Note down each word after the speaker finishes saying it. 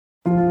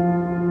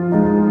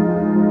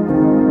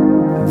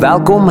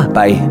Welkom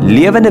by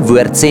Lewende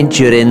Woord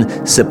Centurion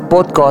se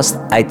podcast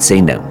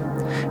uitsending.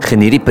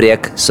 Geniet die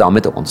preek saam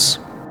met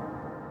ons.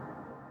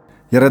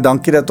 Here,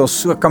 dankie dat ons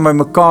so kan by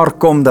mekaar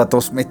kom, dat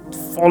ons met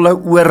volle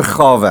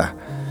oorgawe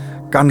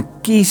kan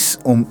kies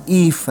om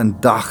U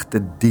vandag te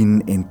dien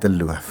en te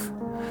loof.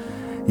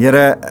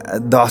 Here,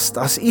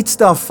 daar's iets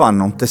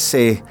daarvan om te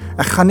sê,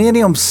 ek gaan nie in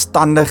die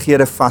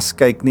omstandighede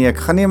vaskyk nie, ek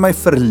gaan nie in my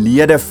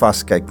verlede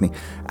vaskyk nie,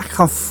 ek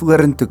gaan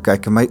vorentoe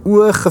kyk en my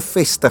oë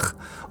gefestig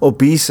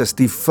op Jesus,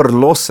 die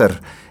verlosser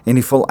en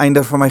die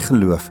volëinder van my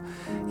geloof.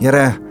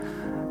 Here,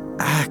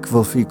 ek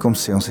wil vir U kom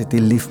sê, ons het U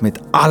lief met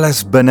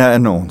alles binne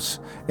in ons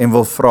en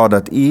wil vra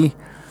dat U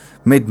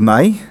met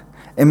my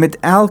en met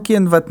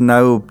elkeen wat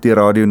nou op die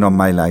radio na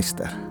my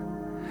luister,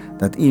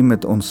 dat U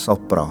met ons sal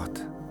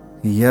praat.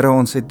 Here,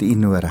 ons het U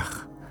nodig.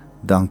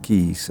 Dankie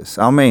Jesus.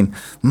 Amen.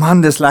 Man,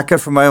 dis lekker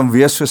vir my om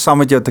weer so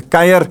saam met jou te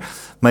kuier.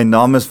 My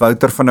naam is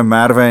Wouter van der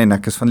Merwe en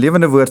ek is van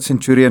Lewende Woord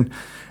Centurion.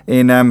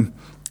 En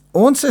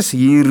ons is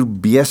hier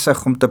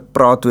besig om te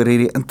praat oor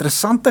hierdie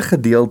interessante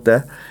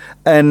gedeelte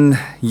in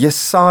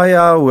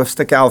Jesaja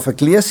hoofstuk 11.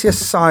 Ek lees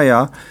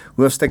Jesaja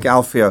hoofstuk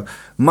 11 vir jou.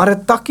 Maar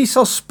 'n takkie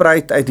sal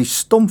spruit uit die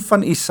stomp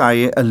van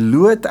Isaïe, 'n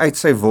loot uit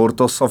sy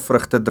wortels sal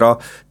vrugte dra.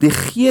 Die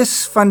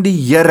gees van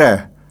die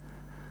Here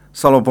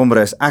sal op hom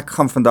rus. Ek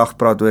gaan vandag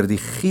praat oor die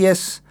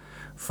gees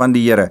van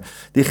die Here.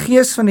 Die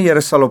gees van die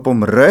Here sal op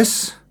hom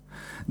rus,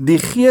 die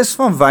gees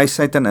van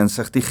wysheid en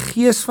insig, die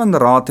gees van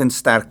raad en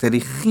sterkte,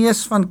 die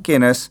gees van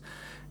kennis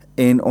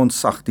en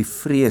ontzag, die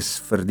vrees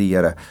vir die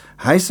Here.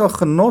 Hy sal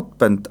genot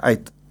punt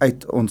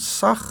uit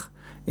ontzag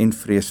en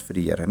vrees vir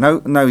die Here.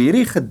 Nou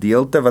hierdie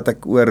gedeelte wat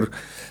ek oor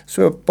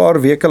so 'n paar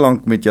weke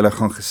lank met julle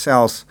gaan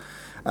gesels,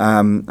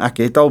 ek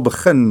het al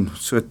begin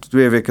so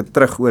 2 weke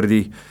terug oor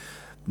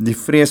die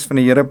vrees van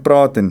die Here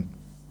praat en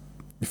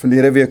die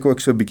verlede week ook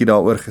so 'n bietjie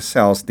daaroor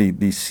gesels,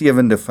 die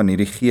 7de van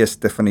hierdie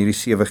geeste, van hierdie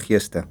 7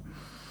 geeste.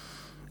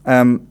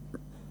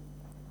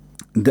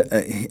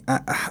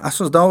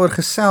 As ons daaroor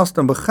gesels,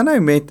 dan begin hy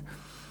met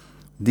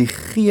die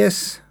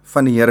gees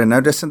van die Here.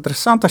 Nou, dis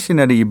interessant as jy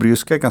na die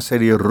Hebreëus kyk, dan sê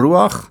die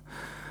ruach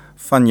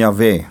van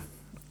Jahwe.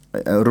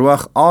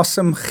 Ruach,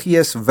 asem,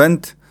 gees,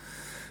 wind.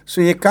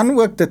 So jy kan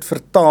ook dit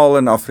vertaal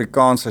in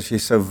Afrikaans as jy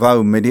sou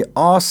wou, met die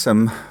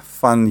asem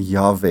van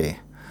Jahwe.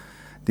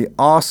 Die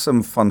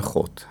asem van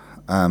God.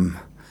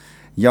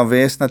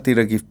 Jahwe is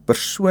natuurlik die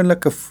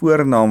persoonlike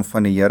voornaam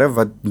van die Here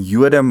wat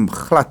Jode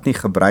glad nie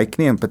gebruik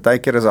nie, en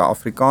partykeer is daar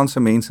Afrikaanse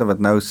mense wat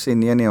nou sê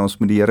nee, ons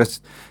moet die Here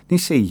nie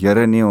sê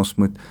Here nie, ons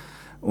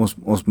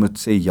moet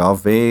sê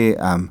Jahwe.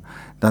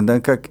 Dan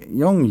dink ek,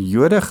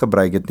 Jode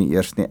gebruik dit nie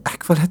eers nie.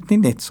 Ek wil dit nie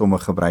net sommer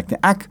gebruik nie.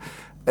 Ek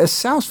is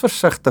selfs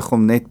versigtig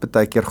om net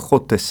partykeer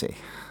God te sê.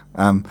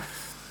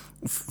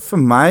 Vir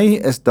my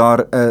is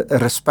daar 'n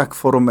respek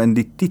vir hom in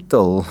die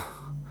titel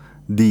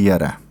die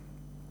Here.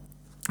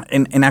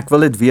 En ek wil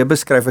dit weer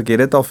beskryf, ek het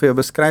dit al vir jou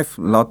beskryf,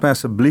 laat my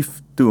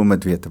asseblief toe om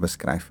dit weer te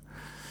beskryf.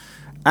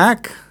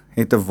 Ek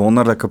het 'n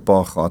wonderlike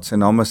pa gehad, sy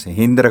naam is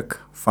Hendrik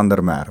van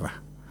der Merwe.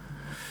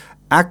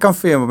 Ek kan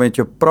vir jou met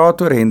jou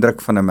praat oor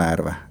Hendrik van der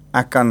Merwe.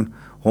 Ek kan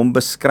hom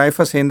beskryf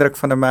as Hendrik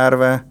van der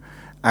Merwe,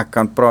 ek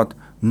kan praat,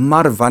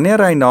 maar wanneer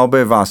hy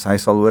naby was, hy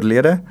sal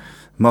oorlede,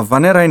 maar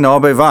wanneer hy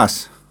naby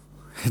was,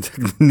 het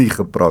ek nie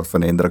gepraat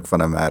van Hendrik van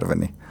der Merwe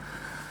nie.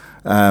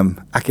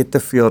 Ek het te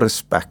veel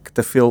respek,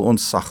 te veel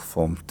ontzag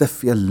vir hom, te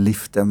veel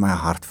liefde in my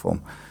hart vir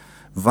hom.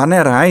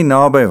 Wanneer hy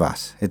naby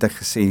was, het ek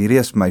gesê, hierdie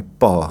is my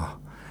pa,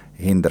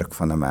 Hendrik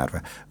van der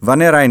Merwe.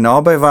 Wanneer hy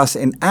naby was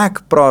en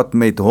ek praat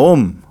met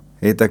hom,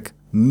 het ek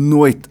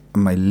nooit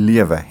in my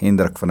lewe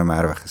Hendrik van der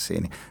Merwe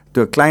gesê nie.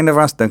 Toe ek kleiner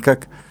was, dink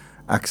ek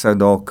sou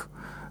dalk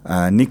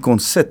nie kon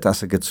sit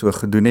as ek dit so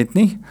gedoen het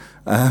nie.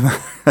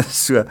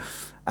 So,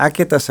 ek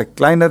het as ek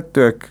kleiner,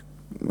 toe ek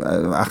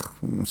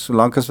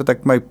solank as wat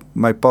ek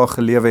my pa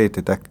gelewe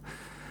het ek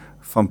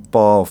van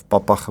pa of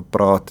papa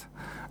gepraat.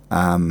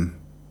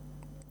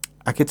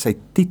 Ek het sy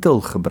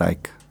titel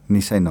gebruik,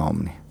 nie sy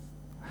naam nie.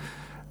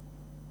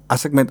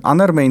 As ek met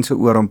ander mense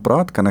oor hom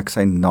praat, kan ek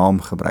sy naam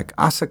gebruik.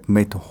 As ek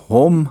met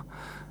hom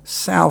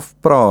self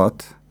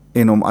praat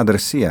en hom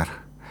adresseer,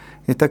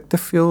 het ek te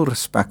veel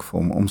respek vir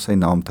hom om sy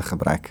naam te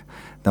gebruik.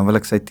 Dan wil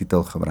ek sy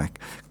titel gebruik.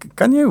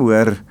 Kan jy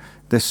hoor,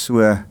 dis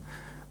so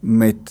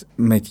met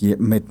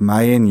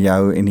my en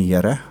jou en die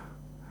Here?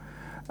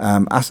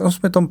 As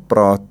ons met hom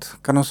praat,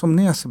 kan ons hom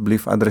nie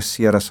asseblief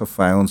adresseer asof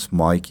hy ons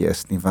maatjie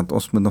is nie, want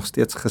ons moet nog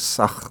steeds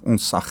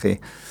ontzag hê.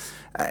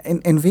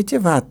 En weet jy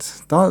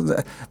wat,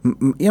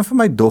 een van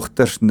my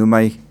dogters noem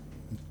my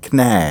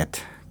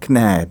Knad,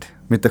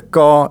 met 'n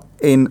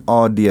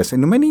K-N-A-D, sy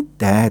noem my nie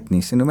dad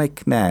nie, sy noem my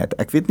Knad,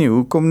 ek weet nie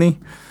hoekom nie,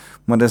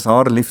 maar dis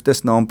haar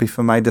liefdesnaampie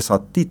vir my, dis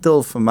haar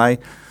titel vir my,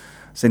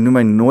 sy noem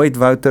my nooit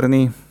Wouter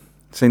nie,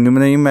 sy noem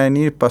my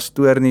nie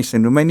pastoor nie, sy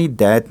noem my nie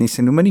dad nie,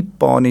 sy noem my nie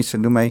pa nie, sy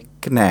noem my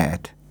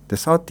Knad,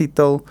 dis haar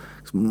titel,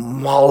 ek is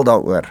mal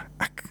daaroor,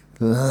 ek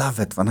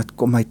love it, want het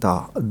kom uit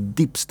haar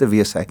diepste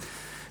weesheid,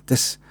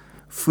 dis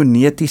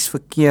foneties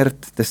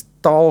verkeerd, dis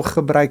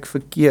taalgebruik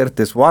verkeerd,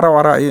 dis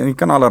wara, jy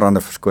kan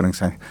allerhande verskoning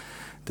sê.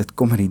 dit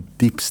kom uit die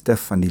diepste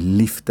van die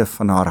liefde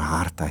van haar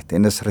hart uit,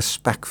 en dis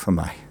respek vir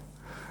my.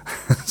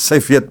 Sy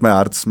weet my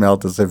hart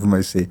smelt, en sy vir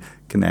my sê,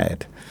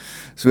 kned.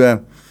 So,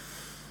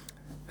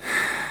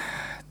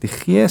 die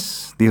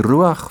Gees, die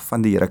Ruach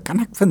van die Here, kan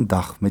ek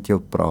vandag met jou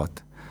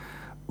praat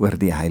oor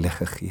die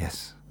Heilige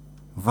Gees?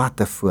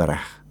 Wat 'n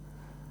voorreg.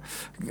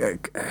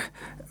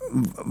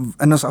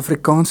 In ons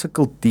Afrikaanse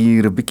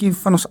kultuur, 'n bietjie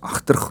van ons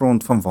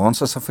agtergrond van waar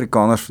ons as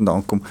Afrikaners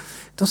vandaan kom,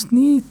 het ons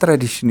nie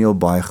tradisioneel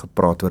baie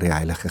gepraat oor die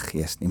Heilige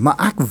Gees nie, maar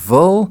ek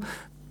wil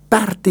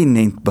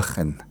pertinent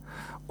begin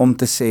om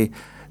te sê,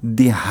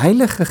 die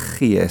Heilige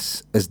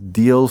Gees is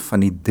deel van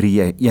die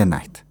drie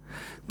eenheid.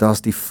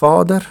 Daar's die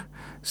Vader,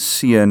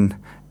 Seun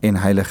en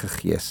Heilige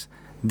Gees.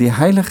 Die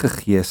Heilige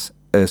Gees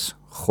is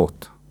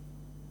God.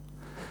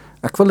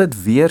 Ek wil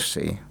dit weer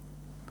sê,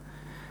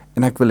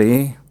 en ek wil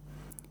hê,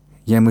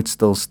 jy moet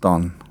stil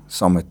staan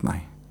saam met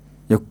my.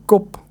 Jou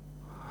kop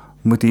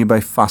moet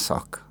hierby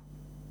vashak.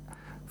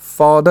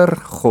 Vader,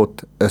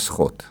 God is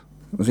God.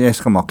 Jy is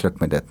gemaklik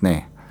met dit,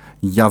 nê?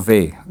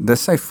 Jahwe,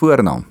 dis sy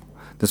voornaam.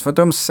 Dis wat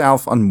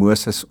homself aan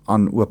Moses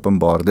aan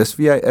openbaar. Dis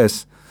wie hy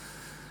is,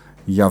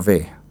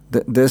 Jahwe.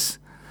 Dis,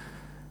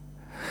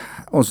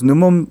 ons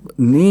noem hom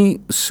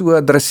nie so,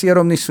 adresseer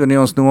hom nie so nie,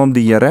 ons noem hom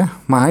die Here,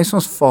 maar hy is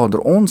ons Vader,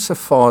 ons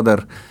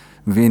Vader,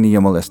 wie in die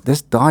hemel is.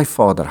 Dis daai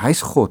Vader,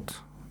 hy's God.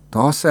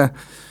 Daar's 'n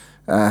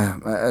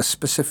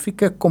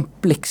spesifieke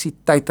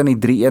kompleksiteit aan die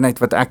drie eenheid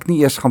wat ek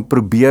nie eers gaan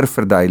probeer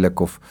verduidelik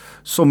of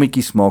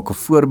sommetjies maak of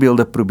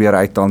voorbeelde probeer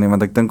uithaal nie,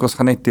 want ek dink ons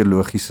gaan net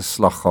teologiese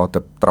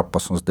slaggate trap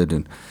as ons dit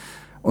doen.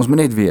 Ons moet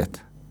net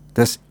weet,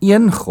 dis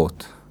een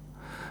God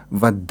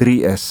wat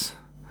drie is,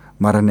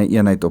 maar in 'n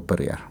eenheid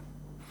opereer.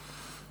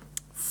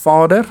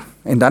 Vader,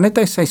 en dan het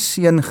hy sy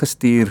seun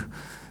gestuur,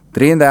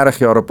 33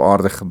 jaar op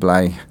aarde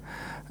gebly.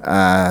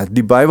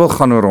 Die Bybel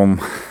gaan oor hom,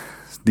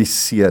 die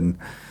seun,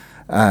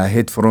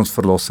 het vir ons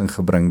verlossing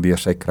gebring deur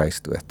sy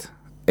kruisdood.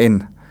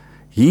 En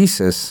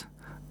Jesus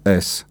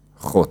is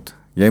God.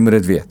 Jy moet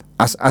dit weet.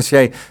 As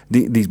jy,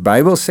 die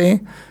Bybel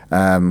sê,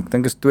 ek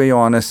dink is 2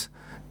 Johannes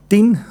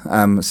 10,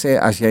 sê,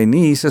 as jy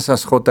nie Jesus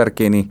as God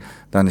erken nie,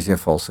 dan is jy 'n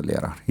valse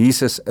leraar.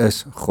 Jesus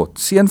is God.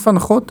 Seun van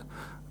God,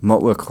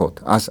 maar ook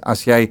God.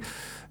 As jy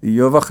die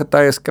Jehova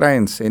getuies kry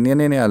en sê, nee,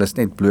 hulle is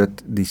net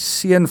bloot die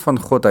seun van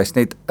God, hy's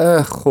net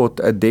 'n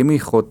God, 'n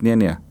demigod,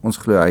 nee, ons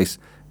glo hy's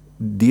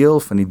deel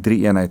van die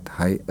drie eenheid,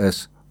 hy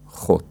is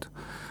God.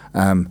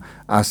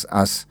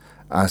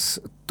 As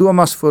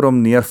Thomas voor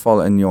hom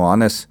neerval in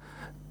Johannes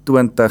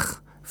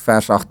 20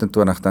 vers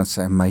 28, dan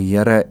sê hy, my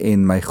Here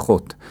en my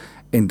God,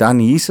 en dan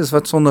Jesus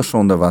wat sonder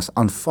sonde was,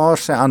 aanvaar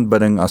sy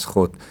aanbidding as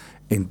God,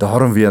 en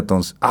daarom weet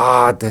ons,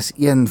 dis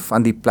een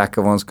van die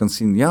plekke waar ons kan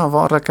sien, ja,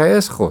 waarlik hy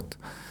is God,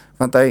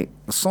 want hy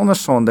sonder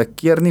sonde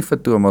keer nie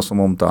vir Thomas om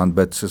hom te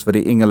aanbid, soos wat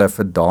die engele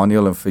vir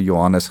Daniel en vir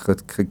Johannes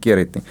gekeer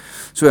het nie.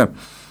 So,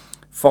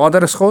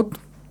 Vader is God,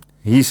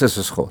 Jesus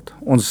is God.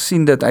 Ons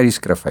sien dit uit die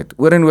skrif uit,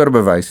 oor en oor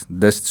bewys,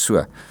 dis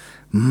so.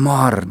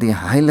 Maar die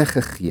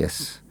Heilige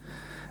Gees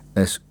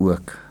is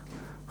ook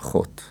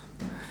God.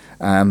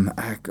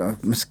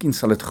 Miskien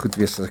sal dit goed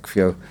wees as ek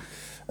vir jou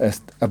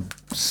 'n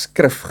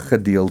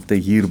skrifgedeelte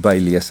hierby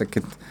lees. Ek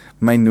het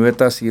my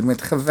notas hier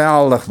met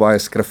geweldig baie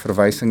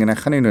skrifverwysing, en ek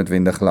gaan nie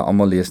noodwendig hulle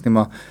almal lees nie,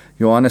 maar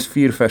Johannes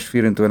 4 vers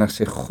 24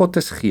 sê, God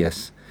is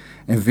Gees,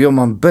 en wie hom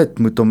aanbid,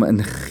 moet hom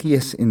in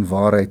gees en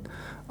waarheid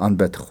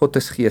aanbid. God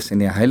is Gees, en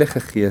die Heilige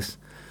Gees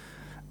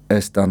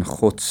is dan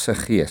God se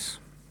Gees.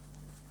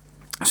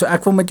 So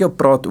ek wil met jou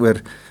praat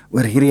oor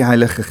hierdie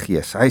Heilige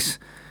Gees. Hy's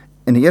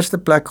in die eerste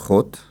plek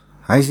God,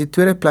 hy's die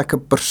tweede plek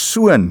 'n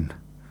persoon.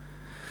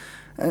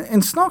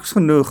 En snaaks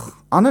genoeg,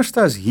 anders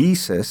as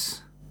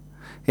Jesus,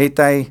 het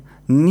hy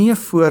nie 'n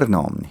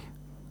voornaam nie.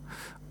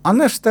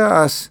 Anders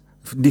as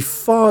die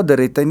Vader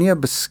het hy nie 'n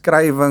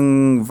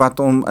beskrywing wat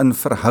hom in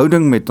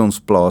verhouding met ons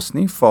plaas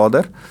nie,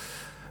 Vader.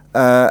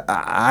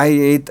 Hy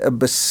het 'n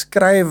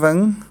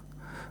beskrywing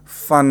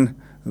van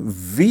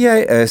wie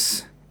hy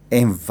is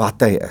en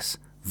wat hy is.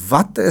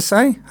 Wat is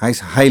hy? Hy's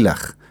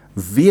heilig.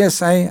 Wie is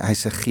hy?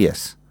 Hy's 'n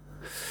Gees.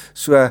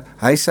 So,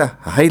 hy's 'n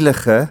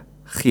Heilige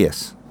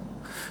Gees.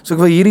 So ek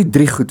wil hierdie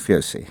 3 goed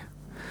vir jou sê.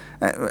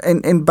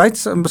 En byt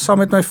saam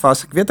met my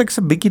vas, ek weet ek's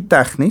 'n bietjie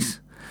tegnies,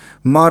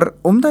 maar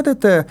omdat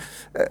dit 'n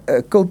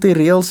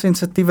kultureel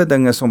sensitiewe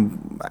ding is om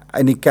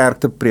in die kerk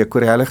te preek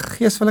oor die Heilige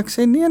Gees, wil ek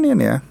sê,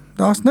 nee,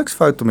 daar's niks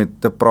fout om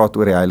te praat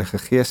oor die Heilige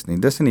Gees nie,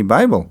 dis in die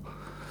Bybel.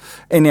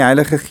 En die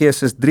Heilige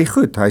Gees is 3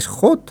 goed, hy's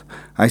God,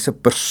 hy's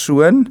 'n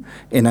persoon,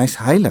 en hy's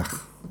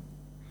heilig.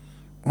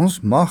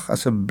 Ons mag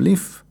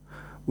asseblief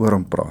oor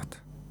hom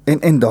praat.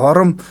 En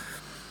daarom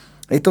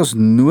het ons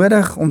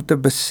nodig om te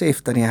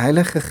besef dat die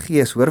Heilige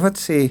Gees, hoor wat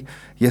sê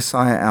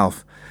Jesaja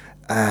 11,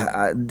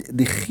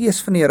 die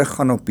Gees van die Here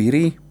gaan op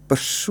hierdie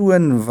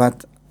persoon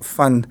wat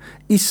van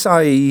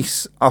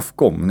Isaïs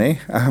afkom, né?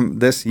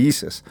 Dis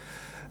Jesus.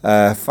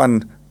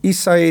 Van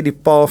Isaïe, die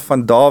pa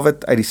van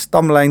Dawid, uit die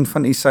stamlyn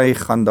van Isaïe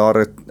gaan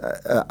daar 'n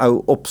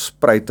ou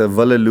opspruit, 'n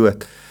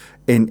willeloot,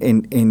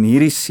 en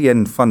hierdie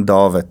seun van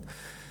Dawid,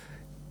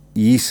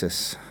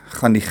 Jesus,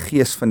 gaan die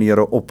gees van die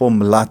Here op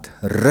hom laat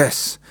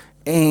rus.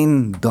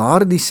 En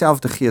daardie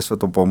selfde gees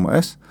wat op hom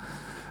is,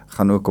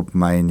 gaan ook op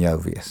my en jou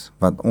wees.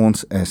 Want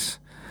ons is,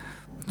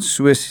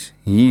 soos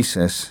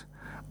Jesus,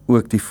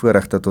 ook die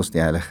voorreg dat ons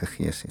die Heilige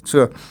Gees het.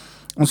 So,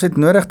 ons het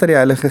nodig dat die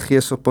Heilige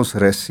Gees op ons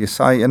rus.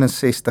 Jesaja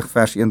 61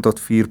 vers 1 tot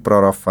 4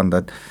 praat daarvan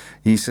dat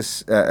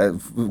Jesus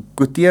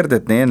quoteer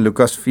dit, in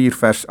Lukas 4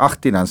 vers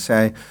 18, dan sê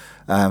hy,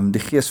 die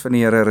Gees van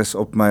die Here is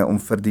op my om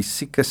vir die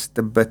siekes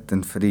te bid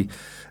en vir die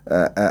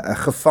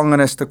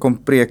gevangenes te kom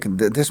preek.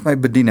 Dit is my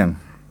bediening.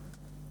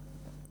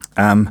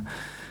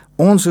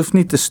 Ons hoef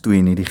nie te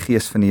stoei nie, die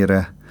Gees van die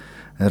Here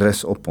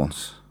rus op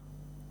ons.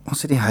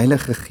 Ons het die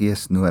Heilige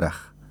Gees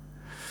nodig.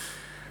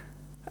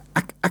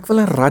 Ek wil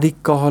 'n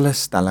radikale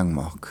stelling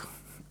maak.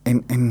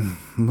 En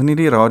moenie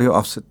die radio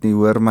afsit nie,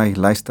 hoor my,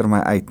 luister my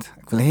uit.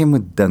 Ek wil hê jy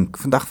moet dink.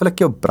 Vandag wil ek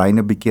jou brein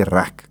 'n bietjie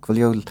rek. Ek wil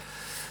jou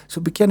so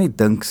 'n bietjie aan die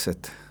dink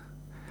sit.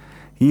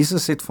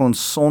 Jesus het vir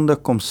ons sonde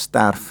kom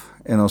sterf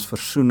en ons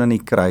versoen aan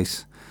die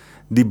kruis.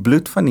 Die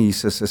bloed van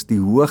Jesus is die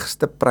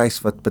hoogste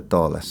prys wat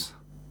betaal is.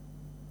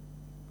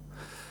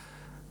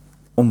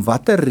 Om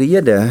watter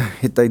rede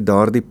het hy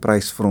daardie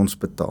prys vir ons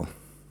betaal?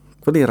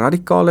 Ek wil die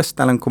radikale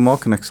stelling kom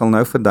maak en ek sal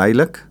nou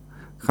verduidelik.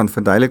 Ek gaan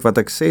verduidelik wat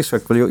ek sê, so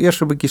ek wil jou eers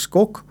so 'n bietjie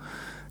skok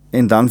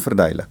en dan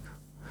verduidelik.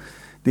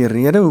 Die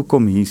rede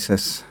hoekom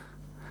Jesus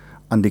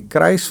aan die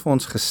kruis vir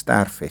ons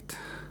gesterf het,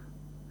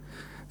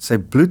 sy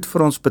bloed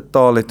vir ons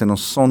betaal het en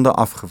ons sonde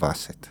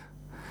afgewas het,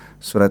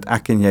 sodat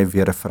ek en jy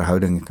weer 'n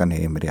verhouding kan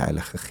hê met die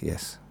Heilige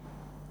Gees.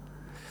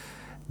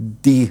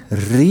 Die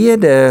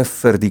rede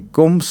vir die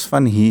koms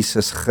van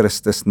Jesus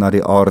Christus na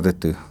die aarde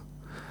toe,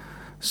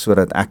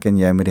 sodat ek en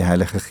jy met die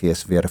Heilige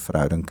Gees weer 'n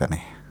verhouding kan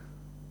hê.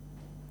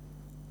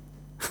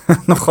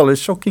 Nogal 'n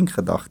shocking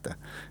gedagte.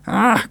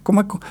 Kom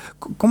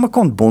ek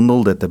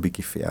ontbondel dit 'n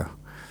bietjie vir jou.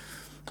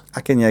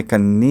 Ek en jy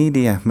kan nie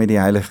met die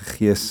Heilige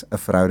Gees 'n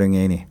verhouding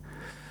hê nie,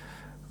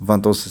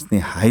 want ons is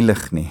nie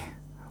heilig nie.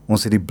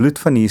 Ons het die bloed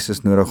van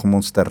Jesus nodig om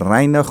ons te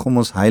reinig, om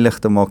ons heilig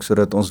te maak,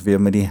 sodat ons weer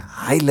met die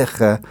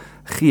Heilige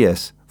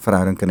Gees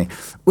verhouding kan hê.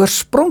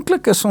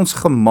 Oorspronklik is ons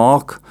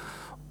gemaak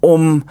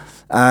om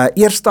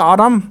eerste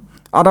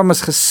Adam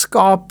is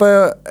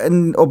geskape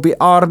op die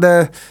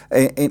aarde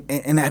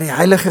en hy het die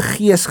Heilige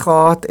Gees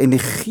gehad en die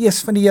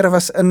Gees van die Here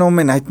was in hom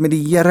en hy het met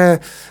die Here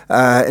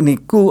in die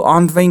koel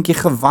aandwindjie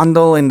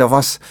gewandel en daar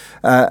was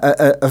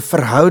 'n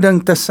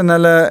verhouding tussen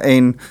hulle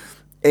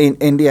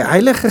en die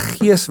Heilige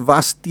Gees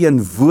was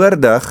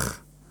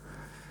teenwoordig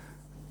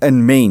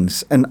in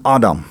mens, in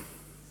Adam.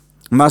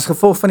 Maar as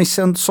gevolg van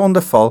die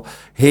sondeval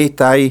het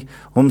hy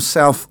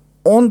homself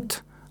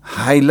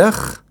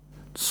ontheilig,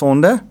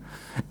 sonde,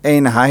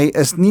 en hy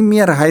is nie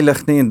meer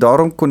heilig nie en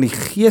daarom kon die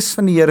Gees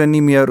van die Here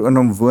nie meer in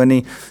hom woon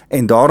nie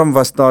en daarom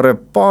was daar 'n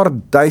paar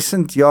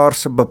duisend jaar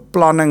se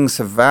beplanning,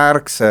 se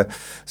werk, se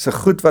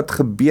goed wat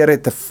gebeur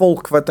het, 'n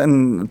volk wat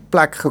in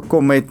plek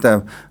gekom het,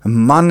 'n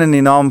man in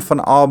die naam van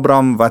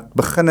Abraham wat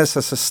begin is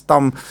as 'n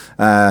stam,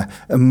 'n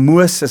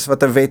Moses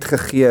wat 'n wet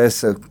gegee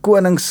is, 'n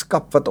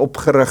koningskap wat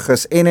opgerig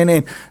is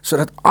en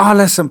sodat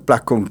alles in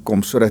plek kon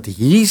kom, sodat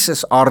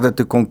Jesus aarde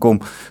toe kon kom,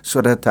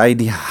 sodat hy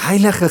die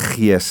Heilige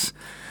Gees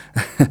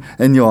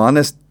in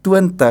Johannes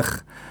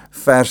 20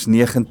 vers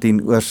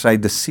 19 oor sy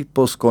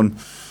disippels kon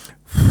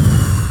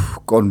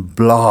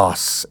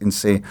blaas en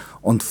sê,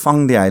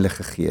 ontvang die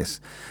Heilige Gees,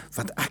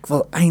 want ek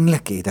wil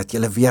eintlik hê dat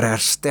julle weer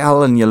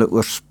herstel in julle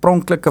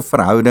oorspronklike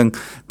verhouding,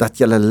 dat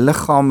julle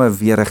liggame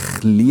weer 'n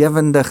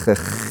lewendige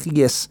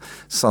gees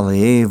sal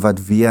hê wat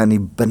weer aan die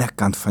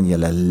binnekant van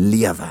julle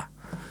lewe.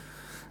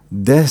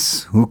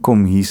 Dis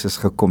hoekom Jesus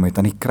gekom het,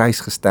 aan die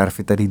kruis gesterf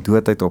het, uit die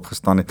dood uit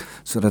opgestaan het,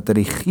 sodat hy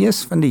die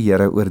Gees van die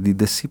Here oor die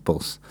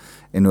disippels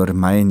en oor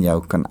my en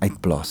jou kan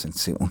uitblaas en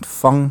sê,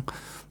 ontvang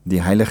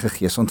die Heilige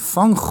Gees,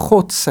 ontvang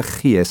God se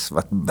Gees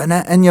wat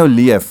binne in jou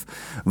leef,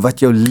 wat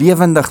jou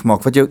lewendig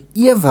maak, wat jou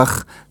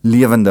ewig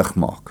lewendig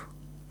maak.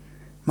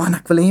 Man,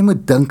 ek wil hê jy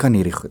moet dink aan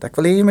hierdie goed. Ek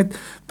wil hê jy moet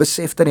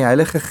besef dat die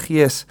Heilige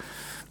Gees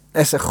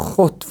is 'n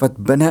God wat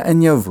binne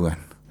in jou woon.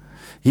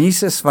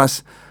 Jesus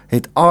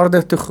het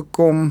aarde toe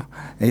gekom,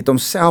 het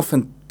homself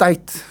in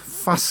tyd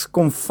vas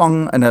kom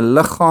vang in 'n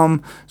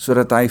liggaam,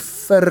 sodat hy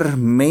vir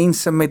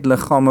mense met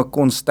liggame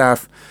kon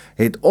sterf,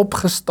 het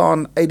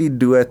opgestaan uit die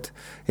dood,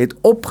 het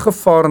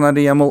opgevaar na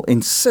die hemel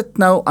en sit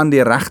nou aan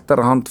die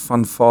regterhand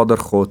van Vader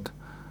God.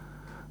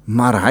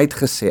 Maar hy het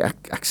gesê,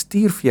 ek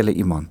stuur vir julle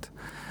iemand,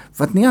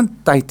 wat nie aan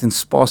tyd en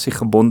spasie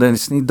gebonde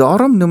is nie,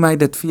 daarom noem hy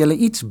dit vir julle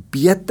iets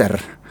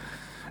beter.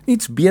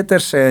 Iets beter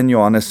sê in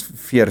Johannes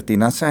 14,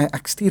 dan sê hy,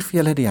 ek stuur vir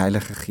julle die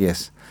Heilige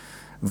Gees,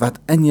 wat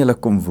in julle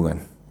kom woon.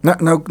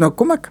 Nou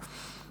kom ek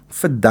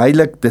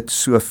verduidelik dit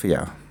so vir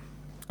jou.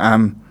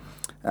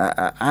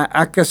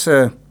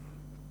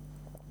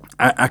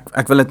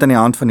 Ek wil dit in die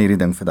hand van hierdie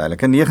ding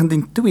verduidelik. In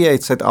 1902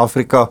 het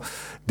Suid-Afrika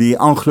die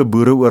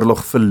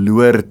Anglo-Boereoorlog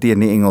verloor teen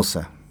die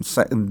Engelse.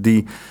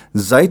 Die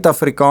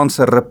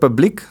Suid-Afrikaanse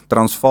Republiek,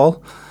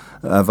 Transvaal,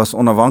 was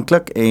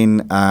onafhanklik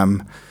en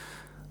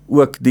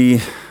ook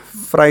die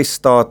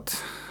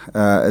Vrystaat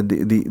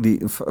die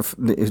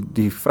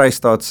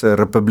Vrystaatse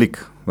Republiek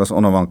was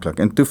onafhanklik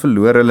en toe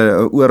verloor hulle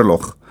 'n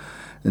oorlog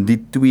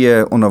die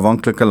twee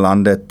onafhanklike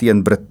lande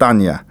teen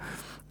Brittanje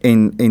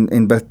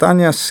en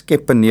Brittanje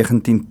skep in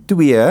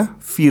 1902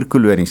 4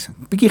 kolonies.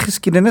 Bietjie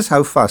geskiedenis,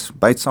 hou vas,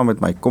 byt saam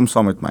met my, kom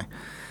saam met my.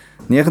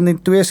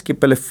 1902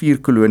 skep hulle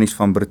 4 kolonies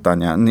van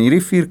Brittanje en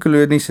hierdie 4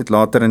 kolonies het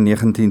later in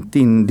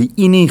 1910 die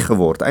Unie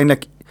geword,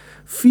 eintlik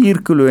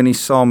 4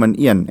 kolonies saam in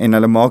een en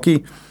hulle maak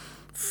die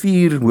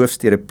 4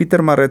 hoofstede,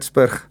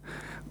 Pietermaritzburg,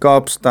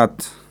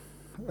 Kaapstad,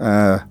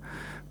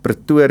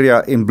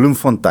 Pretoria en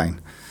Bloemfontein.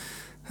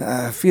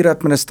 4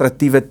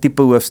 administratiewe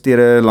tipe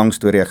hoofstede, lang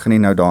storie, ek gaan nie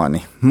nou daarin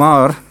nie.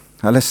 Maar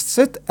hulle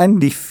sit in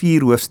die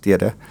 4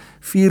 hoofstede,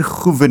 4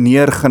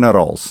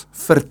 gouverneur-generaals,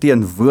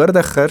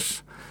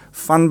 verteenwoordigers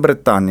van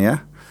Brittanje,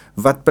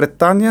 wat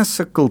Brittanje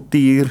se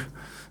kultuur,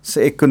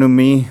 se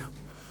ekonomie,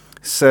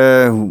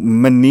 se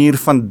manier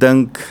van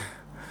dink,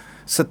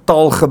 se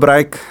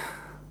taalgebruik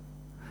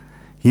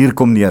hier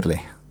kom neerlê.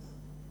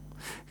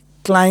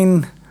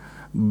 Klein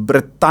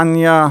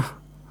Brittanje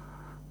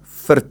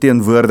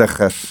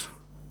verteenwoordigers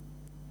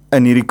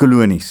in hierdie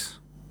kolonies.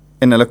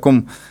 En hulle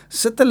kom,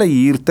 sit hulle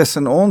hier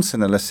tussen ons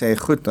en hulle sê,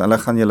 goed, hulle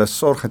gaan julle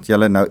sorg dat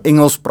julle nou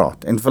Engels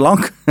praat. En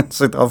verlang in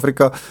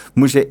Suid-Afrika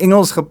moes jy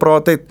Engels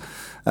gepraat het,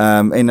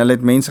 en hulle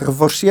het mense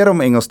geforseer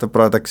om Engels te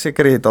praat. Ek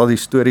seker jy het al die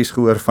stories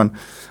gehoor van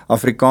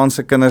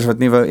Afrikaanse kinders wat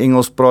nie wou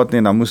Engels praat nie,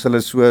 en dan moes hulle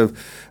so 'n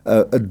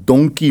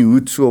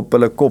donkiehoed so op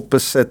hulle kop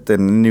besit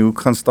en in die hoek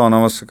gaan staan,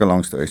 dan was sulke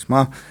lang stories.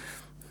 Maar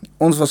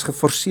ons was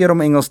geforseer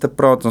om Engels te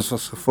praat, ons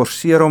was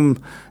geforseer om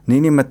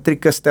nie die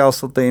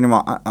matriekstelsel te hê,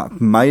 maar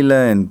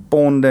myle en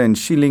ponde en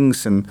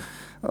shillings en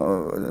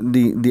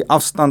die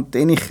afstand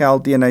en die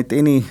geldeenheid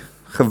en die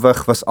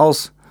gewig was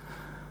als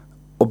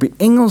op die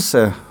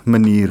Engelse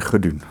manier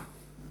gedoen.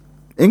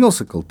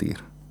 Engelse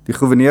kultuur. Die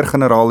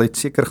gouverneur-generaal het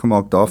seker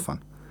gemaak daarvan.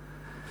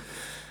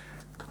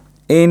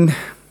 En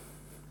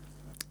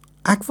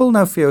ek wil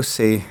nou vir jou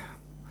sê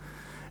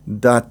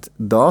dat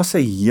daar's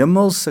 'n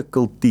hemelse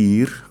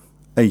kultuur,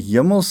 'n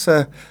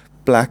hemelse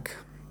plek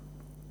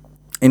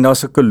en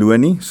daar's 'n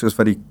kolonie soos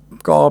wat die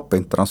Kaap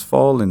en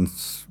Transvaal en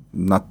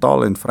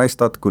Natal en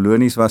Vrystaat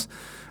kolonies was,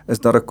 is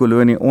daar 'n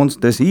kolonie ons,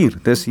 dis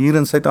hier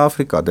in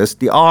Suid-Afrika, dis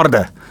die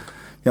aarde.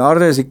 Die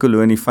aarde is die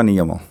kolonie van die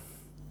hemel.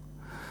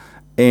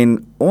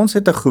 En ons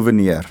het 'n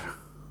gouverneur.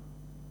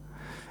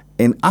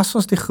 En as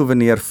ons die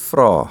gouverneur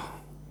vra,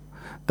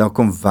 dan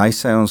kom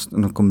wys hy ons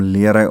en dan kom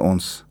leer hy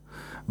ons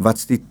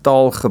wat's die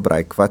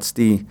taalgebruik, wat's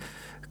die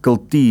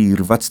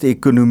kultuur, wat's die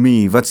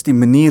ekonomie, wat's die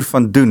manier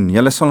van doen.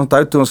 Julle sal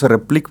onthou toe ons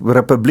 'n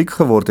republiek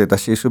geword het,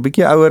 as jy so 'n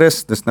bietjie ouer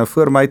is, dis nou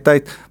voor my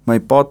tyd, my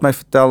pa het my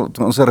vertel,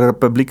 toe ons 'n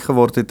republiek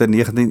geword het in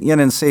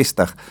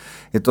 1961,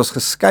 het ons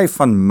geskuif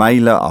van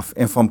myle af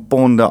en van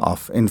ponde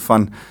af en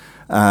van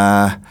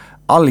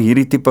al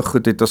hierdie tipe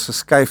goed het ons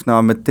geskuif na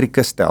 'n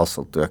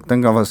matriekstelsel toe. Ek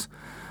dink daar was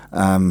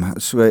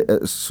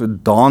so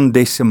daan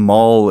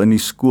desimaal in die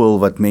skool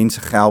wat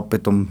mense gehelp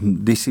het om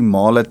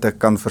desimale te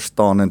kan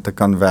verstaan en te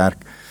kan werk.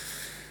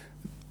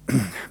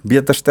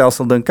 Beter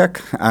stelsel dink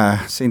ek,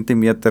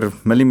 sentimeter,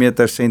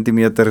 millimeter,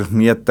 sentimeter,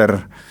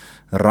 meter,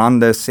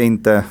 rande,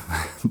 sente,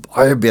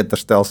 baie beter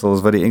stelsel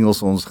as wat die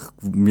Engels ons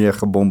mee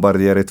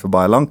gebombardeer het vir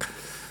baie lank,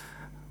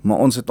 maar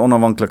ons het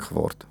onafhanklik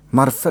geword.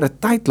 Maar vir 'n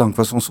tyd lank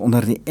was ons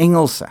onder die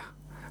Engelse.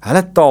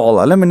 Hulle taal,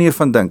 hulle manier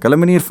van dink, hulle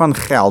manier van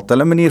geld,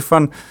 hulle manier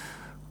van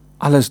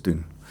alles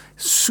doen.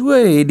 So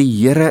het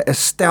die Here 'n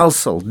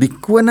stelsel, die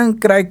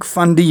koninkryk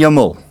van die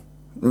hemel,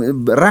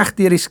 reg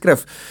deur die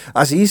skrif.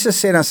 As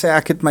Jesus sê, dan sê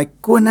ek het my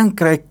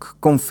koninkryk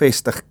kom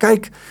vestig.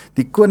 Kyk,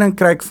 die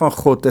koninkryk van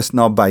God is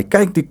naby.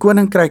 Kyk, die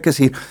koninkryk is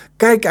hier.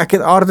 Kyk, ek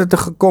het aarde toe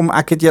gekom,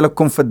 ek het julle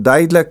kom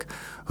verduidelik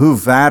hoe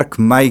werk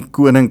my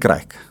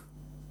koninkryk.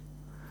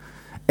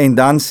 En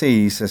dan sê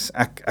Jesus,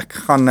 ek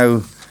gaan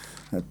nou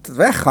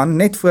weggaan,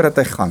 net voordat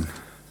hy gaan.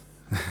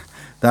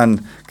 Dan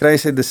kry hy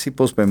sy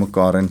disippels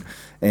bymekaar en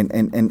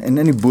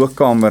in die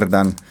bokkamer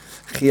dan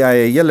gee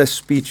hy 'n hele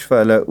speech vir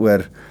hulle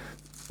oor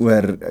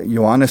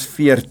Johannes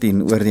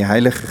 14, oor die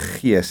Heilige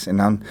Gees en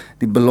dan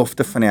die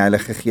belofte van die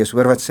Heilige Gees.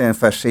 Hoor wat sê in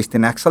vers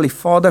 16, ek sal die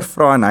Vader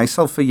vra en hy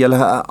sal vir julle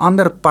 'n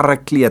ander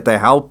parakleet, 'n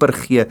helper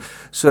gee,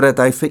 sodat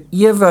hy vir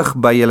ewig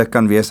by julle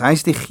kan wees. Hy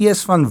is die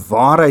Gees van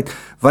waarheid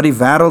wat die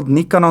wêreld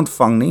nie kan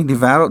ontvang nie.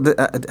 Hy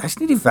is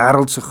nie die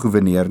wêreld se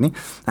gouverneur nie.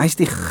 Hy is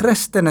die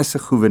Christene se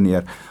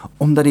gouverneur,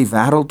 omdat die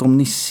wêreld hom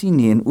nie sien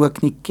nie en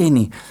ook nie ken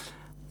nie.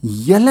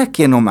 Julle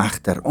ken hom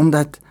egter,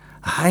 omdat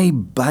hy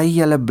by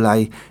julle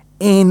bly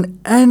en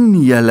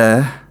in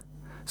julle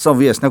sal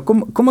wees. Nou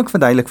kom ek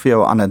verduidelik vir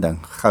jou 'n ander ding,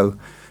 gou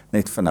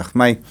net vinnig.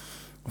 My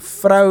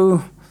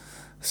vrou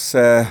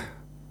se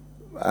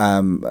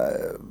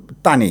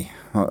tannie,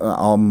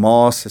 haar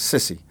ma se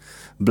sussie,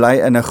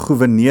 bly in 'n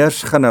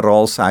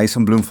gouverneurs-generaal se huis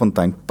in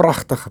Bloemfontein,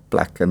 pragtige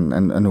plek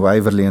in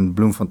Waverley in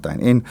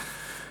Bloemfontein. En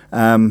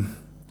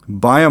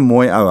baie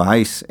mooi ou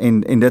huis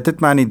en dit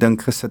het my aan die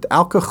dink gesit.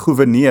 Elke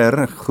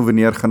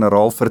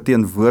gouverneur-generaal,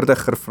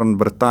 verteenwoordiger van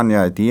Brittanje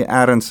het hier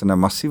ergens in 'n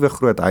massiewe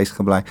groot huis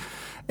gebly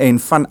en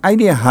vanuit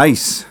die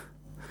huis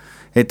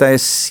het hy 'n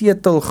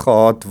setel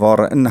gehad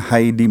waarin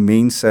hy die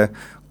mense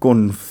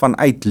kon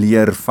vanuit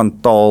leer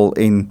van taal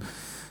en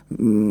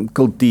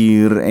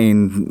kultuur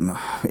en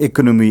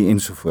ekonomie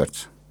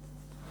ensovoorts.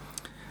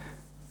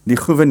 Die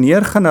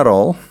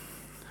goewerneur-generaal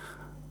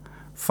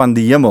van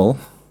die hemel,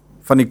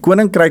 van die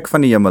koninkryk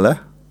van die hemele,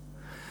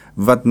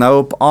 wat nou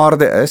op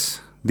aarde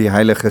is, die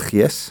Heilige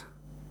Gees,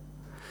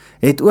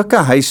 het ook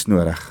 'n huis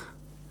nodig,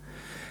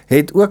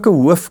 het ook 'n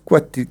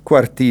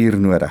hoofkwartier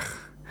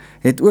nodig,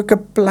 het ook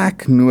 'n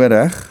plek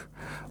nodig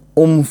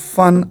om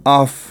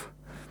vanaf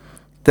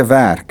te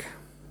werk.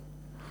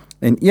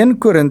 En 1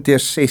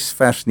 Korintiërs 6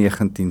 vers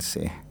 19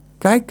 sê,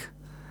 kyk,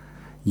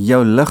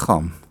 jou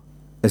liggaam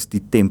is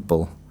die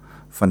tempel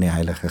van die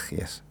Heilige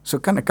Gees. So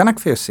kan ek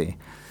vir jou sê,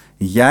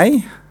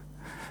 jy,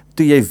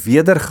 toe jy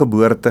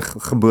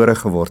wedergebore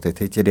geword het,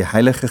 het jy die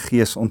Heilige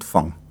Gees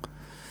ontvang.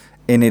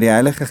 En het die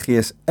Heilige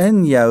Gees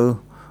in jou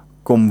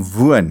kom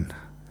woon.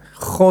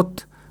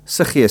 God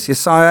se Gees,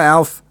 Jesaja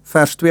 11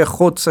 vers 2,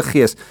 God se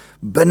Gees,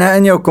 binne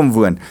in jou kom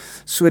woon.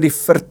 So die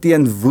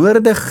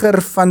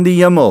verteenwoordiger van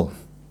die hemel,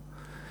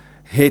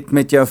 het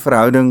met jou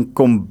verhouding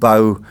kom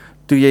bou,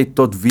 toe jy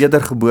tot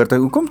wedergeboorte,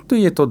 hoekom toe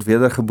jy tot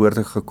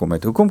wedergeboorte gekom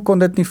het? Hoekom kon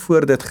dit nie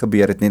voor dit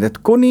gebeur het nie?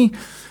 Dit kon nie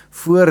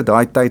voor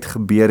daai tyd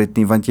gebeur het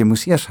nie, want jy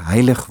moes eers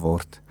heilig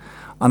word,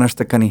 anders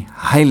kan die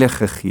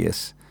Heilige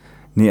Gees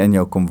nie in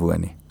jou kom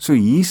woon nie. So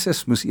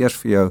Jesus moes eers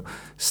vir jou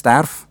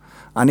sterf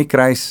aan die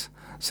kruis,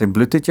 sy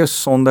bloed het jou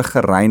sonde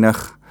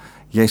gereinig,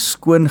 jy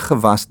skoon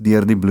gewas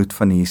deur die bloed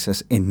van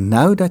Jesus, en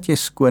nou dat jy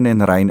skoon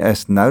en rein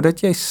is, nou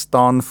dat jy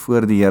staan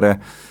voor die Here,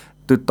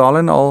 totaal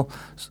en al,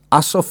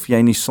 asof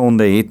jy nie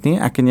sonde het nie,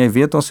 ek en jy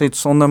weet ons het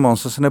sonde, maar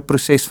ons is in 'n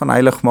proses van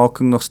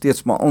heiligmaking nog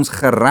steeds, maar ons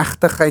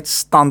geregtigheid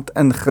stand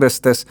in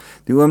Christus,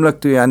 die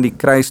oomblik toe jy aan die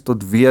kruis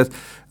tot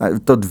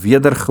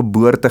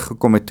wedergeboorte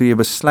gekom het, toe jy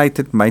besluit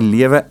het, my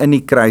lewe in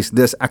die kruis,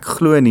 dis ek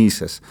glo in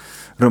Jesus.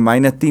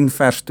 Romeine 10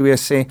 vers 2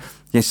 sê,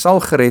 jy sal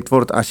gered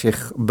word as jy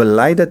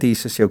bely dat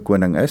Jesus jou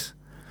koning is,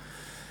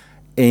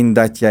 en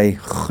dat jy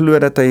glo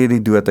dat hy uit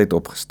die dood uit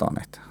opgestaan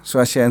het. So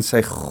as jy in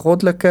sy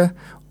goddelike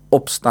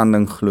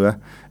opstanding glo,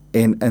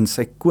 en in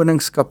sy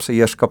koningskap, sy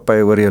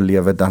heerskappy oor jou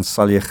lewe, dan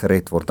sal jy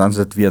gered word, dan is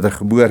dit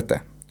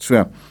wedergeboorte.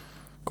 So,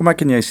 kom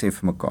ek en jy sê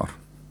vir mekaar,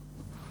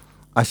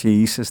 as jy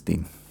Jesus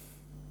dien,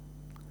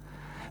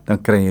 dan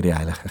kry jy die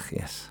Heilige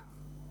Gees.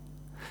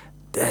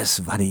 Dis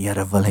wat die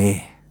Here wil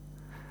hê.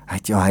 Hy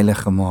het jou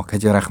heilig gemaak, hy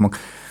het jou reg gemaak.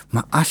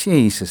 Maar as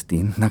jy Jesus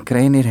dien, dan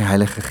kry jy nie die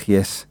Heilige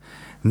Gees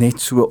net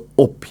so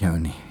op jou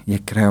nie. Jy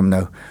kry hom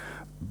nou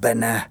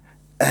binne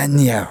in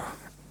jou.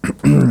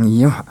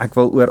 Ja, ek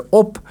wil oor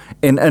op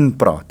en in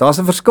praat. Daar's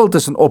 'n verskil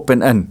tussen op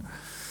en in.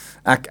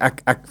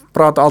 Ek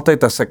praat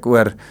altyd as ek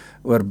oor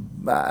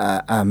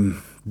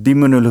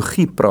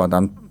demonologie praat,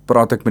 dan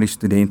praat ek met die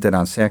studente,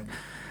 dan sê ek,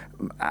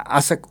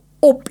 as ek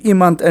op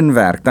iemand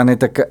inwerk, dan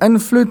het ek 'n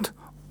invloed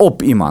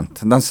op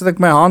iemand. Dan sit ek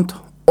my hand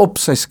op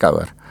sy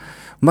skouer.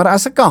 Maar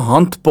as ek 'n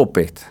handpop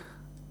het,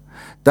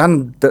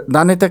 dan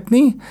het ek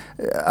nie,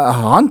 'n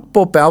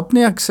handpop help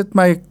nie, ek sit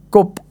my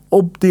kop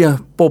op die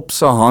pop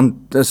se hand,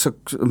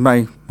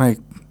 my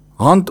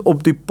hand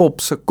op die pop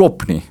se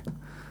kop nie.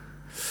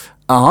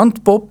 'n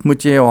Handpop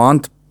moet jy jou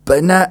hand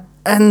binne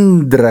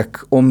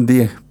indruk om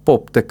die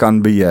pop te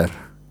kan beheer.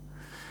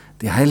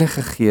 Die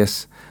Heilige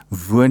Gees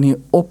woon nie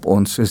op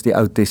ons soos die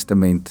Ou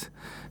Testament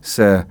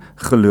se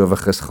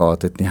gelowiges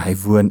gehad het nie, hy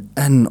woon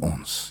in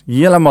ons.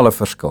 Heeltemal 'n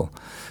verskil.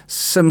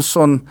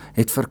 Samson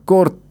het vir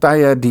kort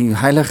tye die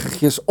Heilige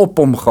Gees op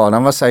hom gehad,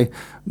 dan was hy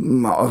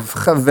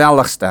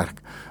geweldig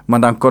sterk, maar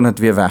dan kon dit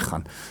weer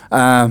weggaan.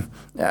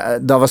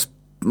 Daar was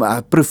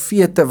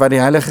profete wat die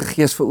Heilige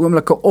Gees vir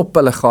oomblikke op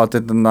hulle gehad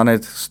het en dan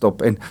het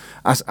gestop. En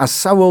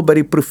as Saul by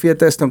die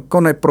profete is, dan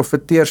kon hy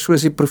profeteer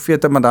soos die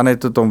profete, maar dan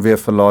het dit hom weer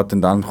verlaat en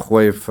dan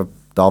gooi vir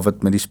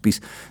Dawid met die spies.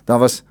 Daar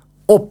was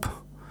op,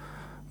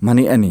 maar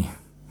nie in nie.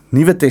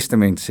 Nuwe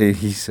Testament sê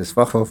Jesus,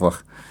 wag,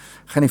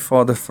 gaan die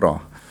Vader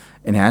vra,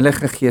 en die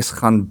Heilige Gees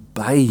gaan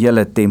by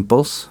julle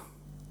tempels,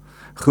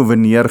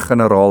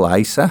 goewerneur-generaal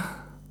huise,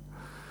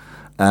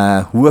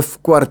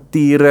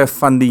 hoofkwartiere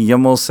van die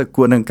hemelse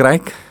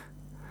koninkryk,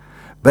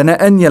 binne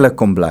in julle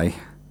kom bly,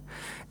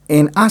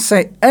 en as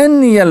hy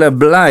in julle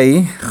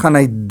bly, gaan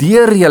hy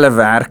deur julle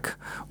werk,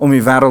 om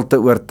die wêreld te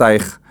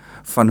oortuig,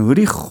 van hoe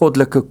die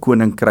goddelike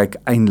koninkryk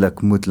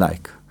eintlik moet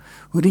lyk,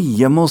 hoe die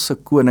hemelse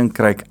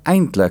koninkryk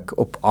eintlik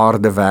op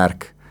aarde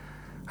werk.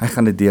 Hy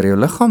gaan dit deur jou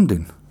liggaam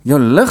doen. Jou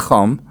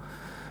liggaam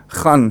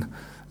gaan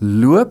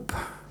loop,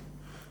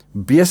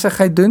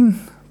 besigheid doen,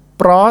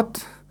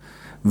 praat,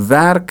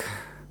 werk,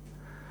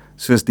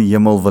 soos die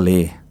hemel wil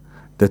hê,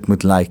 dit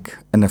moet lyk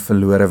in 'n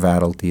verlore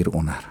wêreld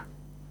hieronder.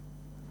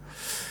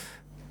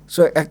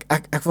 So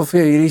ek wil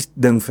vir jou hierdie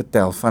ding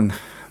vertel van,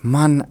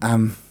 man,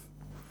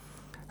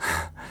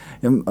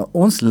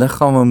 ons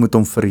liggame moet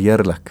hom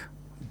verheerlik,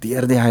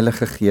 deur die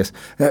Heilige Gees.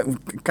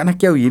 Kan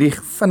ek jou hierdie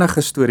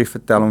vinnige storie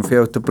vertel, om vir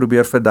jou te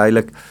probeer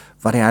verduidelik,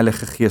 wat die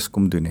Heilige Gees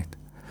kom doen het.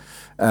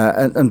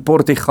 In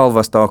Portugal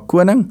was daar 'n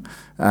koning.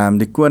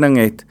 Die koning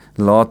het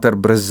later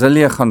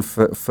Brasilië gaan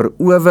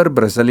verower.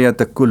 Brasilië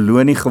het 'n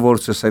kolonie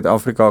geword, soos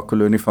Suid-Afrika 'n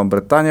kolonie van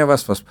Brittanje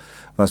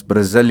was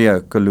Brasilië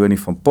 'n kolonie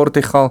van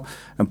Portugal.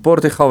 In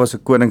Portugal was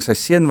 'n koning, sy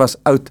seun was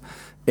oud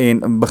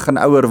en begin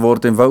ouer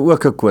word en wou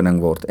ook 'n koning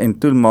word. En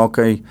toe maak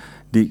hy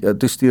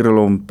toe stuur hulle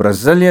hom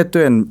Brasilië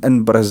toe, en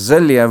in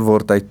Brasilië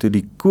word hy toe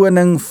die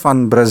koning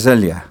van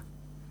Brasilië,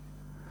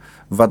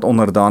 wat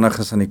onderdanig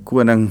is aan die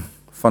koning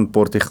van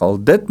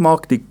Portugal. Dit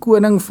maak die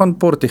koning van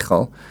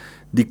Portugal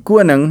die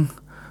koning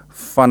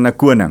van 'n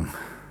koning.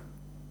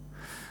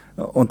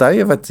 Onthou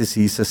jy wat is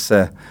Jesus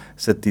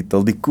se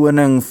titel? Die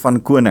koning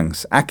van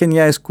konings. Ek en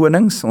jy is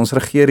konings, ons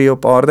regeer hier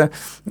op aarde.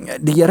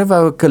 Die Here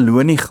wou 'n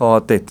kolonie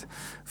gehad het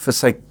vir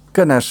sy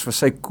kinders, vir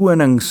sy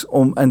konings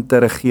om in te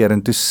regeer,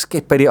 en toe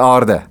skep hy die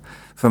aarde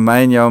vir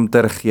my en jou om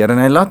te regeer, en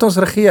hy laat ons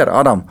regeer,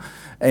 Adam,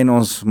 en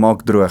ons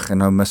maak droog, en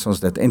nou mis ons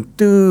dit, en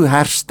toe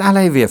herstel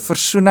hy weer,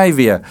 versoen hy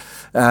weer,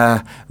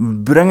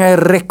 bring hy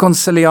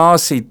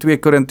rekonsiliasie, 2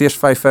 Korintiërs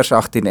 5 vers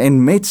 18,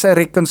 en met sy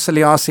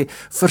rekonsiliasie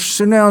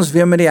versoen hy ons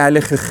weer met die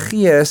Heilige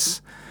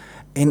Gees,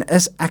 en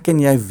is ek en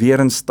jy weer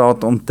in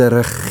staat om te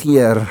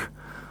regeer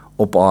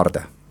op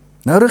aarde.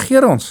 Nou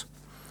regeer ons,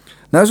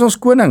 nou is ons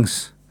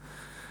konings,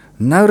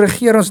 nou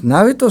regeer ons,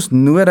 nou het ons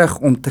nodig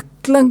om te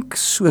klink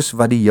soos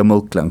wat die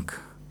hemel klink,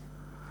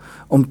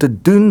 om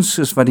te doen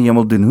soos wat die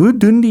hemel doen. Hoe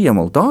doen die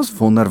hemel? Daar's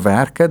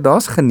wonderwerke,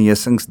 daar's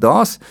genesings,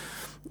 daar's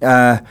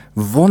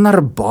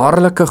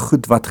wonderbaarlike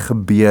goed wat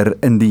gebeur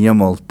in die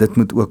hemel. Dit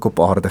moet ook op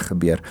aarde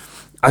gebeur.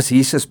 As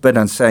Jesus bid,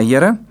 dan sê hy,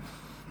 Here,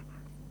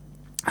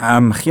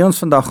 gee ons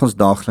vandag ons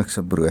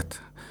daaglikse brood.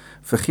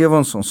 Vergewe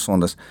ons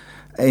sondes.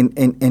 En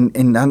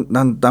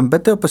dan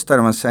bid hy op 'n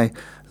stadium en sê,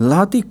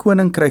 laat die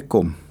koninkryk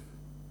kom.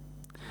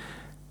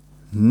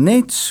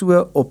 Net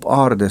so op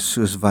aarde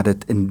soos wat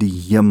dit in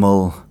die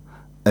hemel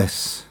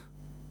is.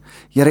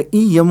 Here, u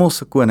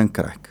hemelse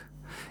koninkryk,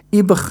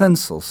 u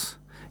beginsels,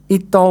 u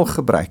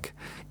taalgebruik,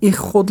 u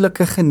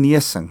goddelike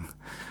genesing,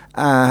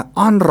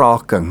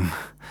 aanraking,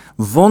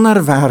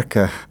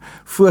 wonderwerke,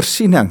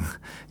 voorsiening.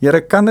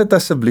 Here, kan dit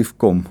asseblief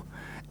kom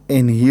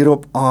en hier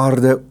op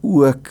aarde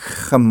ook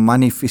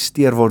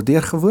gemanifesteer word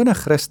deur gewone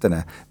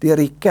Christene, deur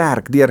die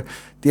kerk,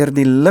 deur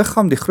die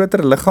liggaam, die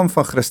groter liggaam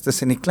van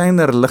Christus en die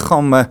kleiner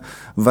liggame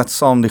wat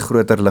saam die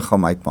groter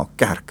liggaam uitmaak,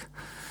 kerk.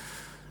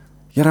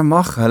 Here,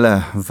 mag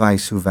hulle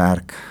wys hoe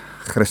werk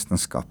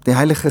Christendom. Die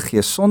Heilige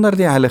Gees, sonder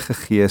die Heilige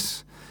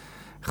Gees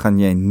gaan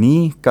jy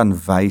nie kan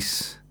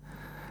wys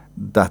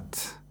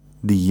dat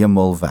die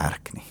hemel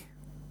werk nie.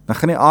 Dan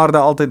gaan die aarde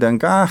altyd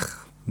dink,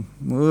 ag,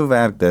 hoe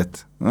werk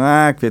dit?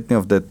 Ek weet nie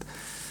of dit,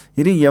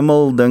 hierdie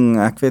hemel ding,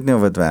 ek weet nie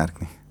of dit werk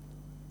nie.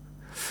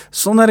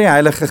 Sonder die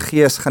Heilige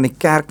Gees gaan die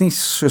kerk nie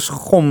soos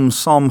gom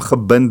saam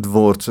gebind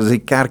word, soos die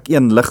kerk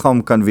een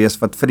liggaam kan wees,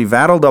 wat vir die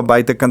wêreld daar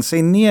buite kan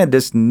sê, nee,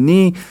 dis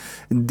nie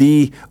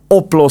die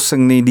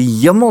oplossing nie, die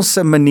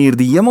hemelse manier,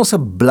 die hemelse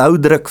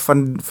bloudruk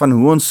van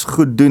hoe ons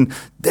goed doen,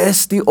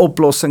 dis die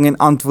oplossing en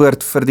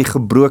antwoord vir die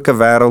gebroke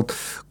wêreld.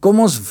 Kom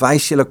ons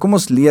wys julle, kom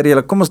ons leer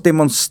julle, kom ons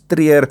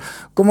demonstreer,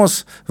 kom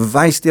ons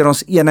wys deur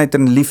ons eenheid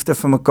en liefde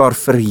vir mekaar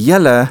vir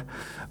julle,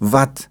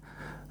 wat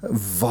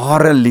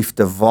ware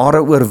liefde, ware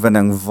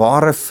oorwinning,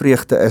 ware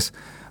vreugde is,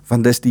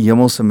 want dis die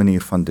hemelse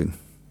manier van doen.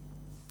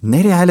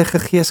 Net die Heilige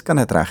Gees kan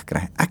dit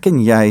regkry. Ek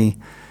en jy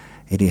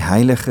het die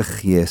Heilige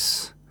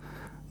Gees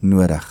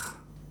nodig.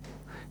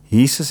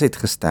 Jesus het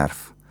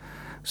gesterf,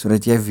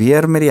 sodat jy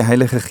weer met die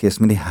Heilige Gees,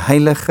 met die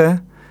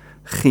Heilige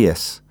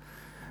Gees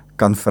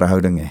kan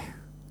verhouding hê.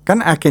 Kan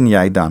ek en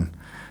jy dan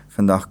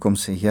vandag kom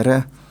sê,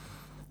 Here,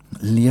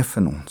 leef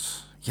in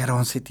ons. Here,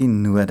 ons het U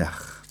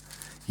nodig.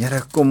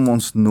 Here, kom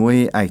ons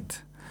nooi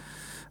uit.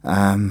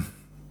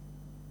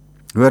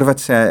 Hoor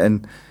wat sê hy in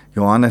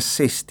Johannes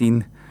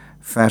 16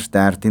 vers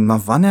 13,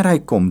 maar wanneer hy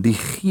kom, die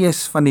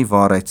Gees van die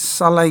waarheid,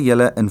 sal hy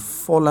julle in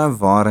volle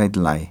waarheid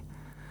lei.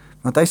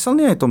 Want hy sal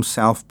nie uit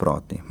homself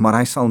praat nie, maar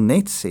hy sal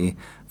net sê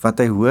wat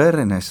hy hoor,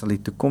 en hy sal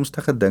die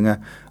toekomstige dinge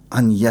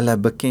aan julle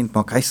bekend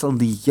maak. Hy sal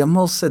die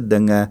hemelse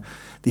dinge,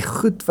 die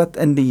goed wat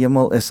in die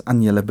hemel is,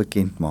 aan julle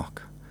bekend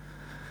maak.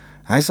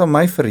 Hy sal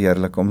my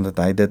verheerlik, omdat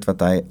hy dit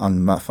wat hy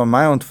van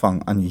my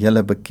ontvang, aan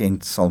julle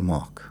bekend sal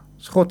maak.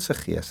 Dis God se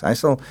Gees. Hy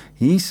sal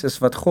Jesus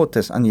wat God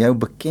is, aan jou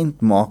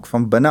bekend maak,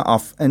 van binne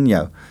af in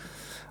jou.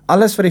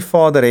 Alles wat die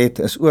Vader het,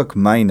 is ook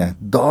myne.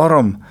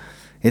 Daarom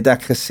het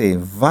ek gesê,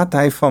 wat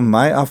hy van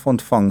my af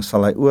ontvang,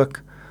 sal hy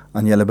ook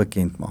aan julle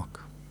bekend maak.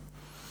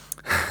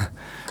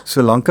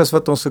 Solank as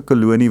wat ons 'n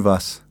kolonie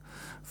was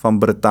van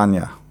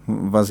Brittanje,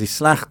 was die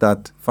sleg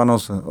dat van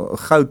ons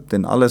goud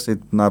en alles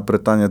het na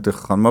Brittanje toe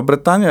gegaan. Maar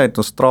Brittanje het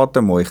ons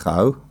strate mooi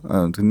gehou,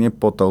 toe nie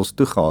potholes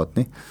toe gehad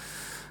nie.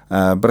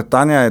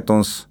 Brittanje het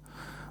ons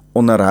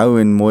onderhou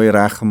en mooi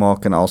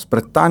reggemaak, en als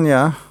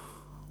Brittanje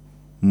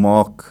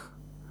maak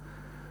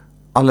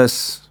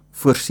alles,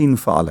 voorsien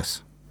vir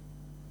alles,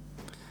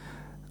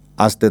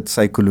 as dit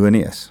sy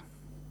kolonie is.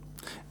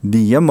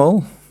 Die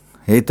hemel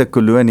het 'n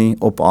kolonie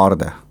op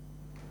aarde,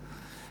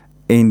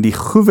 en die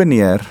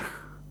goewerneur,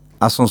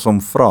 as ons hom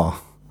vra,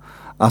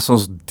 as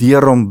ons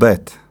deur hom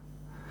bid,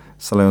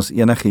 sal hy ons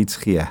enigiets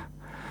gee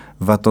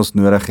wat ons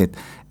nodig het.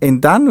 En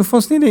dan hoef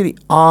ons nie na die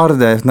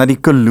aarde, na die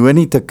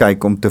kolonie te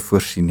kyk om te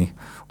voorsien nie.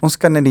 Ons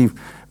kan na die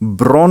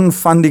bron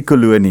van die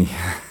kolonie,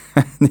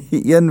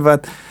 die een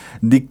wat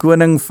die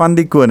koning van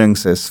die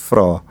konings is,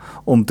 vra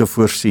om te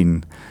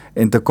voorsien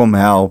en te kom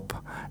help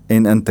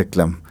en in te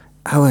klim.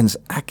 Ouens,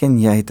 ek en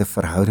jy het 'n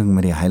verhouding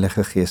met die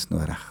Heilige Gees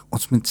nodig.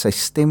 Ons moet sy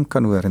stem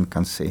kan hoor en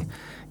kan sê,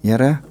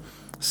 Here,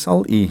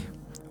 sal U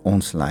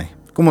ons lei.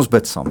 Kom ons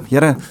bid saam.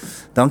 Here,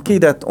 dankie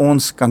dat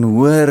ons kan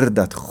hoor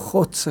dat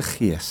God se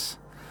Gees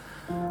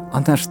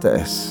anderste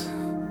is.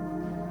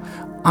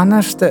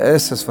 Anderste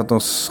is as wat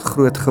ons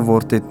groot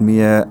geword het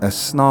mee 'n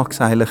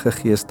snaakse Heilige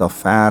Gees daar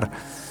ver.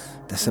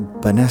 Dis 'n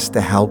binneste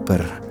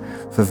helper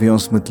vir wie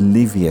ons moet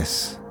lief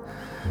wees.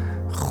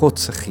 God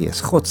se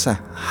Gees, God se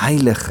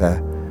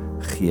Heilige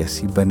Gees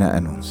hier binne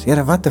in ons.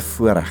 Here, wat 'n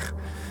voorreg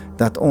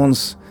dat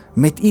ons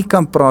met U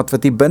kan praat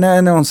wat hier binne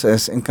in ons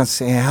is en kan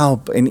sê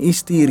help, en U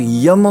stuur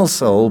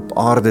hemelse hulp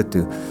aarde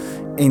toe.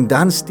 En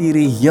dan stuur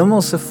U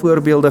hemelse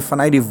voorbeelde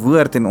vanuit die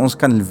woord en ons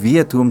kan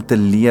weet hoe om te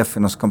leef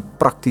en ons kan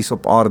prakties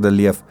op aarde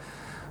leef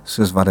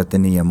soos wat dit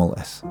in die hemel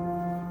is.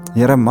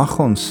 Here, mag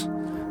ons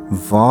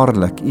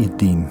waarlik U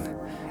dien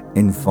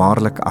en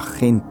waarlik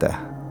agente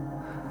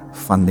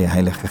van die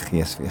Heilige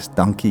Gees wees.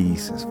 Dankie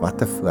Jesus,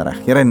 wat 'n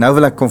voorreg. Here, nou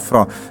wil ek kom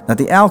vra dat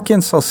U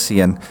elkeen sal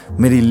seën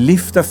met die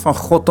liefde van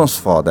God ons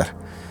Vader,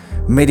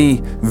 met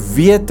die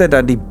wete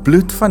dat die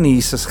bloed van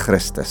Jesus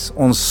Christus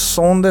ons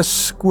sonde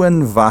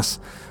skoon was,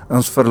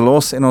 ons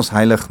verlos en ons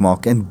heilig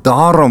maak, en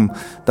daarom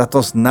dat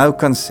ons nou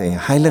kan sê,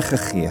 Heilige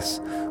Gees,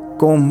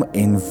 kom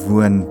en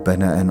woon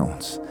binne in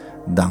ons.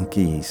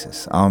 Dankie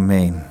Jesus.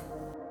 Amen.